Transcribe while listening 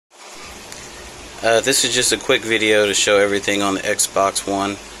This is just a quick video to show everything on the Xbox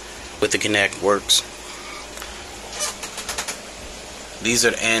One with the Kinect works. These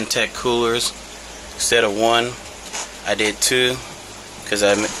are the Antec coolers. Instead of one, I did two because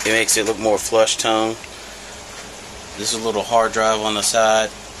it makes it look more flush tone. This is a little hard drive on the side.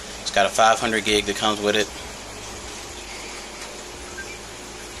 It's got a 500 gig that comes with it.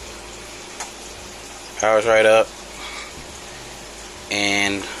 Powers right up.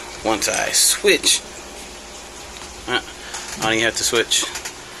 And once I switch, I don't even have to switch.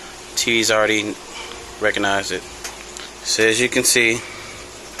 TV's already recognized it. So as you can see,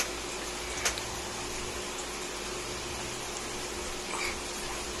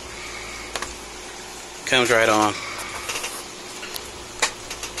 comes right on.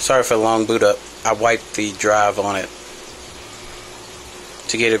 Sorry for the long boot up. I wiped the drive on it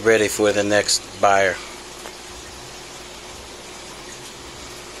to get it ready for the next buyer.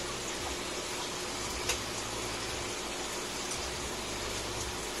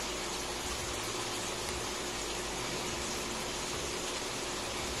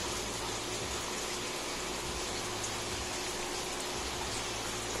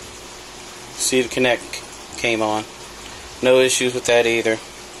 See, the Kinect came on. No issues with that either.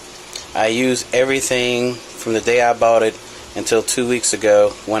 I use everything from the day I bought it until 2 weeks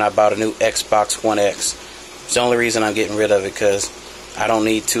ago when I bought a new Xbox One X. It's the only reason I'm getting rid of it, because I don't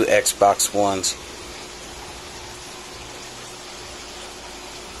need two Xbox Ones.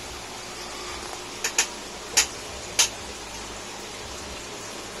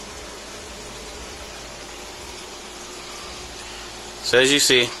 So as you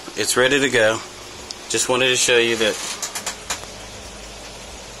see, it's ready to go. Just wanted to show you that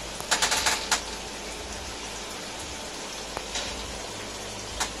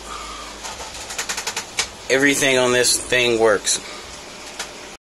everything on this thing works.